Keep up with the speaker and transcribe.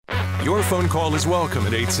Your phone call is welcome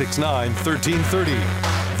at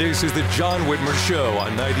 869-1330. This is the John Whitmer Show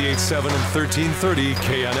on 98.7 and 1330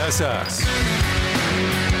 KNSS.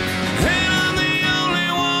 And I'm the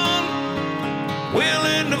only one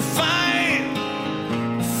willing to fight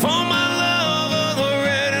for my love of the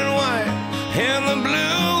red and white and the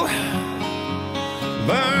blue.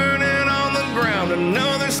 Burning on the ground,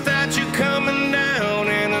 another statue coming down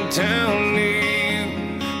in a town near you.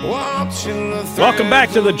 Welcome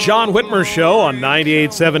back to the John Whitmer Show on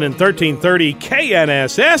 98.7 and 1330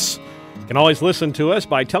 KNSS. You can always listen to us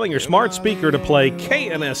by telling your smart speaker to play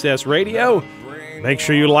KNSS Radio. Make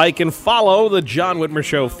sure you like and follow the John Whitmer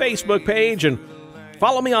Show Facebook page, and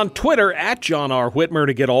follow me on Twitter at John R. Whitmer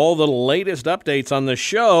to get all the latest updates on the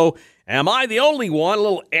show. Am I the only one? A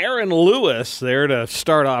little Aaron Lewis there to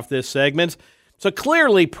start off this segment. So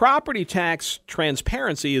clearly, property tax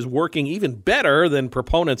transparency is working even better than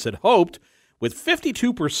proponents had hoped, with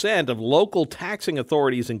 52% of local taxing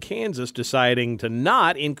authorities in Kansas deciding to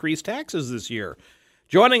not increase taxes this year.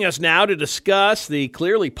 Joining us now to discuss the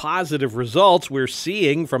clearly positive results we're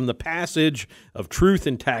seeing from the passage of truth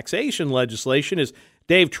in taxation legislation is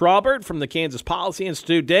Dave Traubert from the Kansas Policy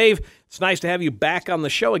Institute. Dave, it's nice to have you back on the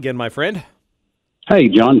show again, my friend. Hey,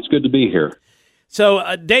 John, it's good to be here.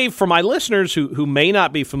 So, Dave, for my listeners who may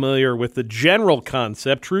not be familiar with the general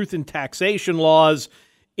concept, truth in taxation laws,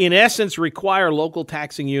 in essence, require local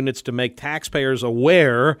taxing units to make taxpayers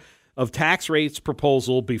aware of tax rates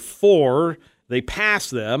proposal before they pass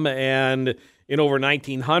them. And in over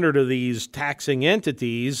 1,900 of these taxing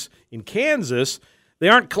entities in Kansas, they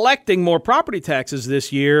aren't collecting more property taxes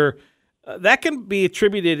this year. That can be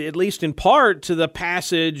attributed, at least in part, to the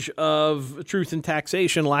passage of truth in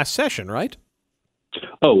taxation last session, right?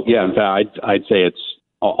 Oh, yeah. In fact, I'd say it's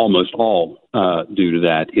almost all due to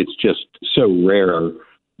that. It's just so rare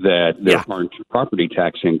that there aren't property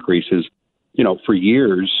tax increases. You know, for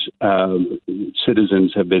years,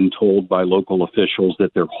 citizens have been told by local officials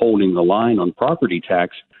that they're holding the line on property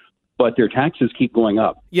tax, but their taxes keep going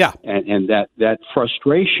up. Yeah. And that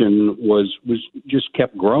frustration was just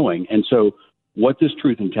kept growing. And so what this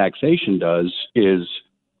truth in taxation does is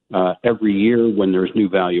every year when there's new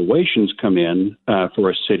valuations come in for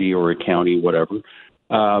a city or a county, whatever,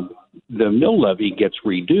 the mill levy gets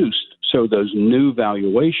reduced. So those new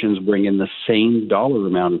valuations bring in the same dollar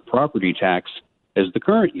amount of property tax as the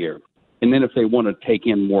current year. And then if they want to take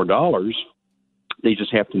in more dollars, they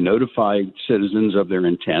just have to notify citizens of their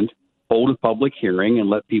intent, hold a public hearing, and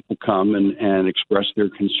let people come and express their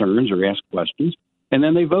concerns or ask questions, and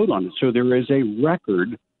then they vote on it. So there is a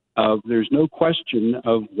record there's no question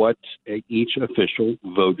of what each official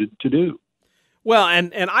voted to do. Well,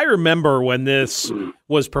 and I remember when this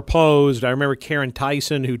was proposed, I remember Karen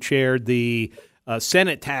Tyson, who chaired the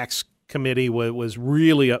Senate Tax Committee, was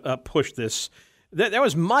really pushed this. There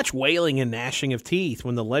was much wailing and gnashing of teeth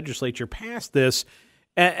when the legislature passed this.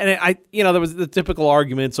 And there was the typical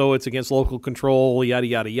arguments, it's against local control, yada,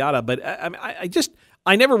 yada, yada. But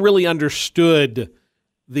I never really understood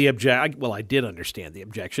the I did understand the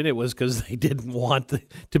objection. It was because they didn't want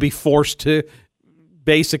to be forced to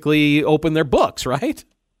basically open their books, right?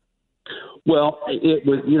 Well, it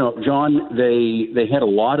was, John, they had a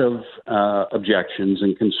lot of objections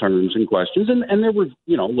and concerns and questions, and there were,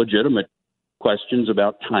 legitimate questions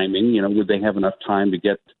about timing. Would they have enough time to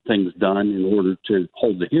get things done in order to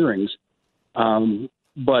hold the hearings?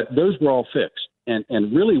 But those were all fixed.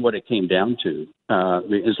 And really what it came down to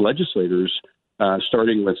is legislators,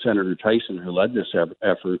 starting with Senator Tyson, who led this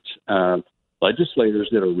effort, legislators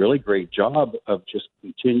did a really great job of just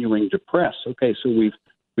continuing to press. Okay, so we've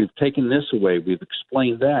taken this away. We've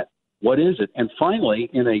explained that. What is it? And finally,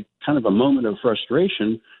 in a kind of a moment of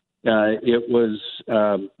frustration, it was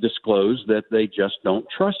disclosed that they just don't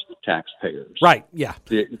trust taxpayers. Right, yeah.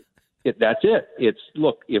 That's it. It's,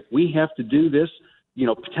 look, if we have to do this,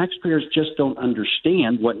 taxpayers just don't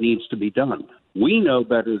understand what needs to be done. We know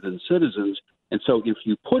better than citizens. And so if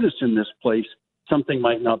you put us in this place, something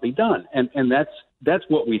might not be done. And that's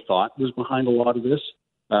what we thought was behind a lot of this.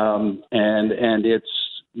 And it's,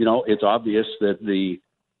 it's obvious that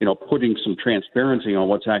putting some transparency on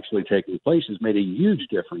what's actually taking place has made a huge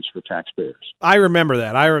difference for taxpayers. I remember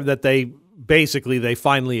that. That they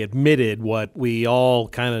finally admitted what we all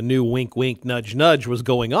kind of knew, wink, wink, nudge, nudge, was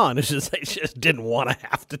going on. It's just they just didn't want to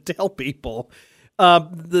have to tell people.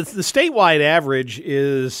 The statewide average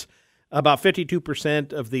is about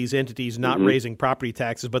 52% of these entities not raising property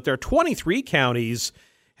taxes, but there are 23 counties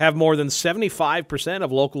have more than 75%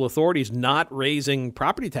 of local authorities not raising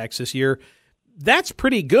property tax this year. That's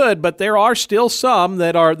pretty good, but there are still some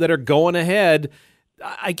that are going ahead.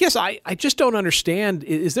 I guess I just don't understand.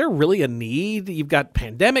 Is there really a need? You've got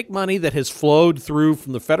pandemic money that has flowed through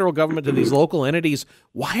from the federal government to these local entities.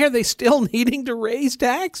 Why are they still needing to raise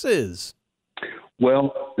taxes?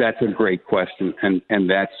 Well, that's a great question, and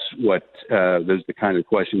that's what those are the kind of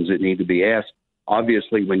questions that need to be asked.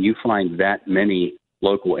 Obviously, when you find that many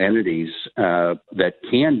local entities that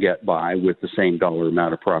can get by with the same dollar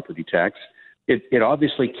amount of property tax, it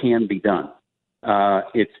obviously can be done.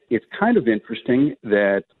 It's kind of interesting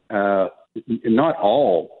that not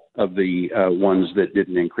all of the ones that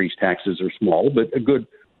didn't increase taxes are small, but a good,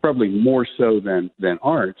 probably more so than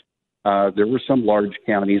aren't. There were some large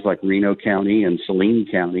counties like Reno County and Saline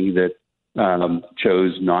County that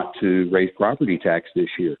chose not to raise property tax this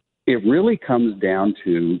year. It really comes down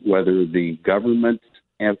to whether the government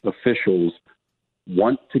and officials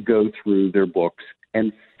want to go through their books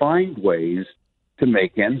and find ways to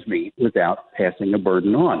make ends meet without passing a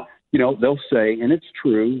burden on. You know, they'll say, and it's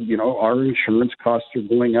true, you know, our insurance costs are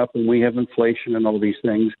going up and we have inflation and all these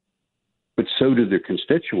things, but so do their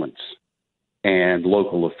constituents. And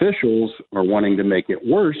local officials are wanting to make it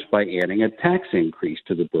worse by adding a tax increase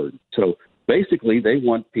to the burden. So basically, they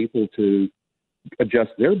want people to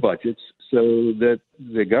adjust their budgets so that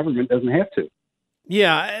the government doesn't have to.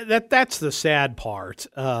 Yeah, that's the sad part.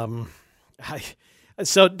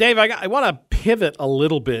 So, Dave, I want to pivot a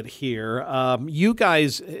little bit here. You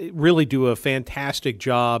guys really do a fantastic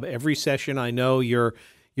job every session. I know you're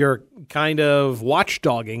kind of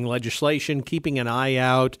watchdogging legislation, keeping an eye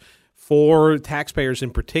out for taxpayers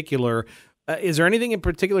in particular. Is there anything in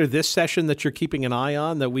particular this session that you're keeping an eye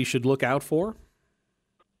on that we should look out for?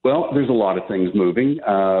 Well, there's a lot of things moving.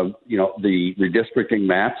 You know, the redistricting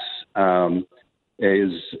maps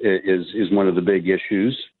is one of the big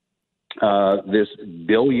issues. This $1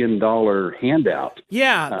 billion handout.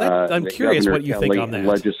 Yeah, I'm curious Governor what you Kelly think on that. And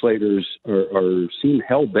legislators seem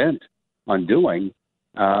hell bent on doing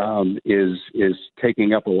is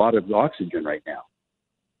taking up a lot of oxygen right now.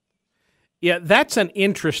 Yeah, that's an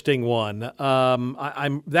interesting one.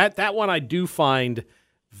 I'm that one I do find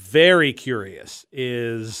very curious.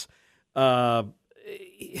 Is you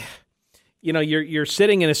know, you're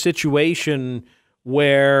sitting in a situation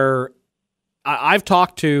where I've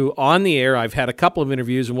talked to on the air. I've had a couple of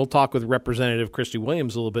interviews, and we'll talk with Representative Christy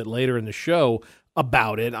Williams a little bit later in the show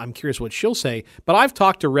about it. I'm curious what she'll say. But I've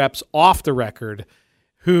talked to reps off the record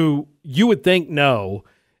who you would think know,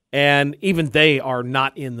 and even they are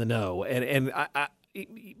not in the know. And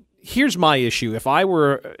here's my issue. If I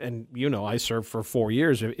were, and you know, I served for 4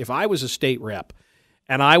 years, if I was a state rep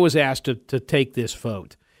and I was asked to take this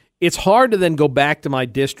vote, it's hard to then go back to my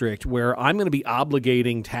district where I'm going to be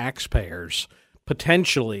obligating taxpayers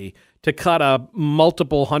potentially to cut a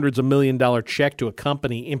multiple hundreds of $1 million check to a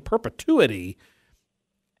company in perpetuity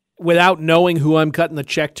without knowing who I'm cutting the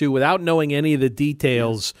check to, without knowing any of the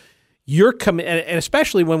details. You're and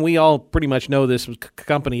especially when we all pretty much know this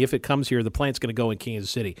company, if it comes here, the plant's going to go in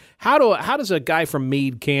Kansas City. How does a guy from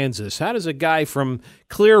Meade, Kansas, how does a guy from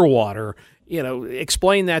Clearwater, you know,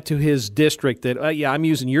 explain that to his district that, yeah, I'm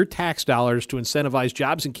using your tax dollars to incentivize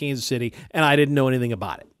jobs in Kansas City, and I didn't know anything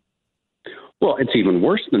about it? Well, it's even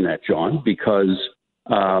worse than that, John, because,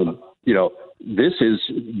 you know, this is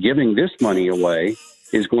giving this money away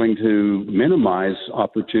is going to minimize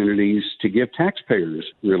opportunities to give taxpayers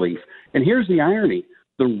relief. And here's the irony.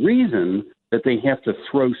 The reason that they have to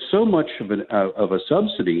throw so much of a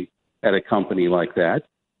subsidy at a company like that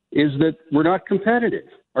is that we're not competitive.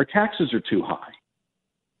 Our taxes are too high.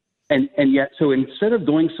 And yet, so instead of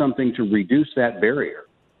doing something to reduce that barrier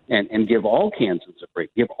and give all Kansas a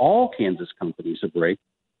break, give all Kansas companies a break,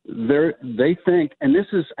 they think, and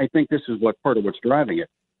I think this is what part of what's driving it,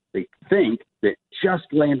 they think that just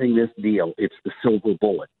landing this deal, it's the silver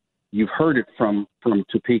bullet. You've heard it from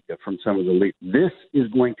Topeka, from some of the leaders. This is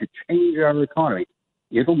going to change our economy.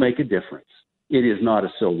 It'll make a difference. It is not a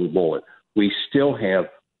silver bullet. We still have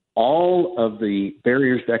all of the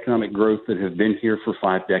barriers to economic growth that have been here for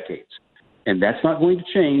 5 decades. And that's not going to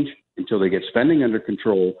change until they get spending under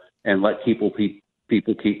control and let people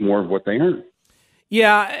keep more of what they earn.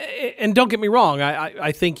 Yeah, and don't get me wrong.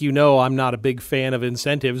 I think you know I'm not a big fan of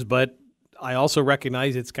incentives, but I also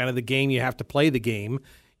recognize it's kind of the game. You have to play the game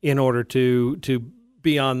in order to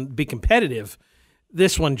be competitive.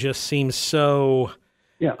 This one just seems so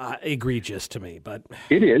egregious to me. But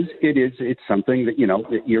it is. It's something that, you know,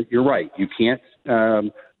 you're right. You can't.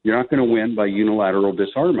 You're not going to win by unilateral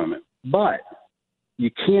disarmament, but you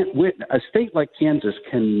can't win. A state like Kansas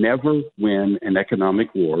can never win an economic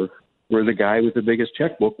war where the guy with the biggest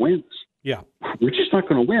checkbook wins. Yeah. We're just not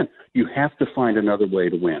going to win. You have to find another way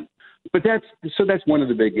to win. But that's one of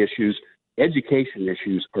the big issues. education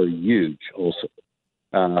issues are huge also.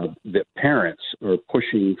 That parents are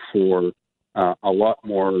pushing for a lot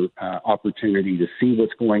more opportunity to see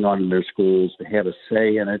what's going on in their schools, to have a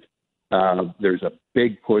say in it. There's a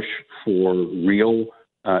big push for real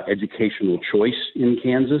educational choice in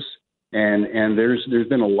Kansas. And there's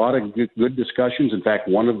been a lot of good discussions. In fact,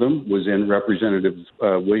 one of them was in Representative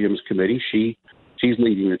Williams' committee. She's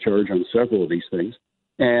leading the charge on several of these things.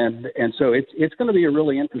 And so it's going to be a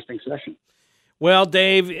really interesting session. Well,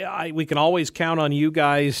 Dave, we can always count on you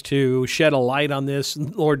guys to shed a light on this.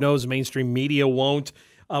 Lord knows mainstream media won't.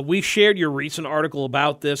 We shared your recent article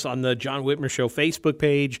about this on the John Whitmer Show Facebook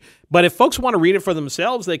page. But if folks want to read it for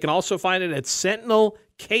themselves, they can also find it at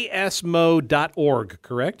sentinelksmo.org,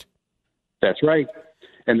 correct? That's right.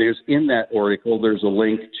 And in that article, there's a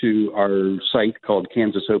link to our site called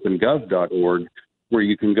kansasopengov.org, where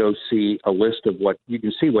you can go see a list of what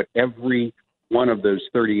every one of those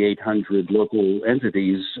 3,800 local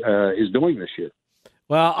entities is doing this year.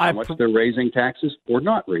 Well, how much they're raising taxes or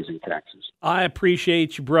not raising taxes. I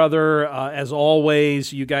appreciate you, brother. As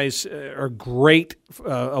always, you guys are great,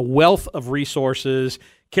 a wealth of resources.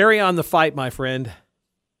 Carry on the fight, my friend.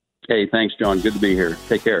 Hey, thanks, John. Good to be here.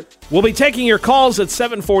 Take care. We'll be taking your calls at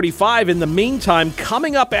 7:45. In the meantime,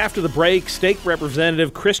 coming up after the break, State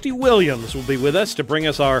Representative Christy Williams will be with us to bring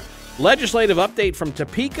us our legislative update from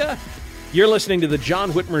Topeka. You're listening to the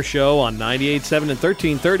John Whitmer Show on 98.7 and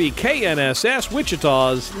 1330 KNSS,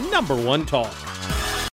 Wichita's #1 talk.